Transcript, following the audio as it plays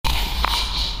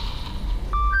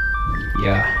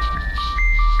Yeah.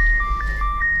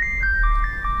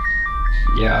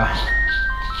 Yeah.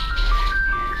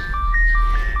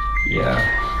 Yeah.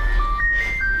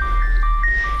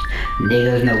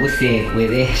 Niggas know what's sick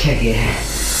with it. Check it.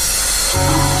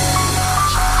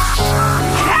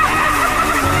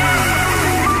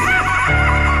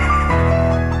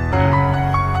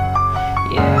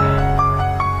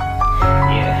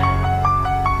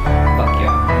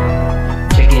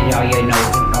 Y'all, you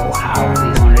know how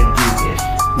we gonna do this.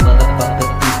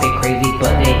 Motherfuckers think they crazy,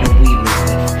 but they know we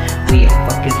ruthless. We are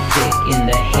fucking sick in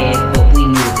the head, but we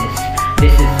knew this.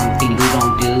 This is something we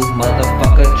don't do,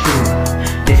 motherfucker, true.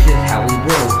 This is how we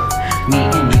roll. Me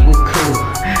and you were cool.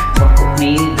 Fuck with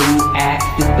me, then you act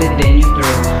stupid, then you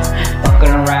throw.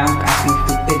 Fucking around, acting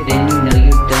stupid, then you know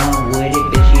you done with it.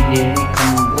 Bitch, you didn't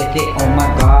come with it. Oh my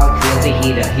god, feel the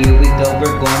heater. Here we go,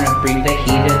 we're gonna bring the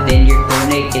heater. Then you're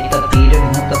gonna get the beater.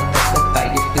 Motherfucker, thought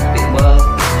you stupid, well,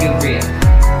 if you real.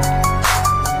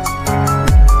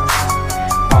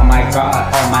 Oh my god,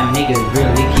 all my niggas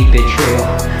really keep it real.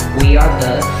 We are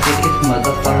the sickest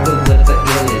motherfuckers with the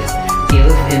illest.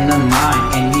 Illest in the mind,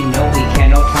 and you know we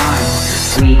cannot climb.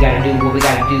 We gotta do what we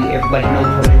gotta do. Everybody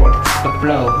knows what the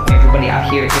flow. Everybody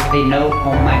out here, if they know,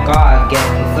 oh my god, guess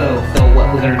what's so. So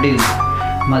what we gonna do?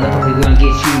 Motherfucker, we gonna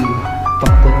get you.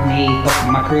 Fuck with me, fuck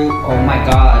with my crew. Oh my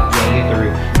god, yeah, you're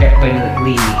through.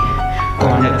 Definitely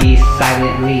gonna be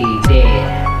silently dead.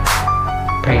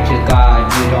 Pray to God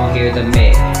you don't hear the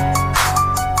myth.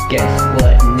 Guess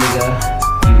what, nigga?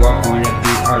 You are gonna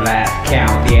be our last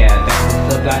count. Yeah, that's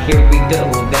what's up. Now here we go.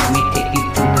 Let me take you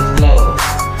to the slow.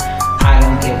 I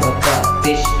don't give a fuck,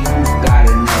 bitch. You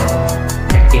gotta know.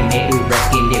 Checking it, we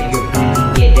reckon if you're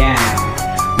beating it down.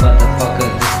 Motherfucker,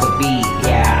 this will be.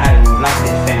 Yeah, I don't like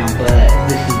this sound, but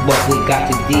this is what we got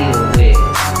to deal with.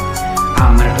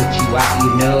 I'm gonna put you out, you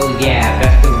know, yeah,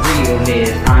 that's the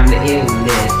realness. I'm the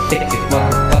illness, sickest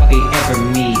motherfucker ever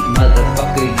meet.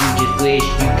 Motherfucker, you just wish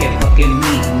you can fucking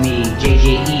meet me.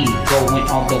 JJE, going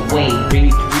all the way, bring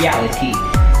you to reality.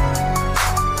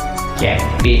 Yeah,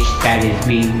 bitch, that is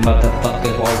me.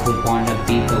 Motherfuckers always wanna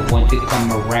be the one to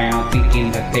come around,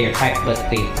 thinking that they're hype, but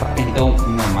they fucking don't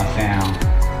know my sound.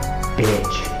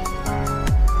 Bitch.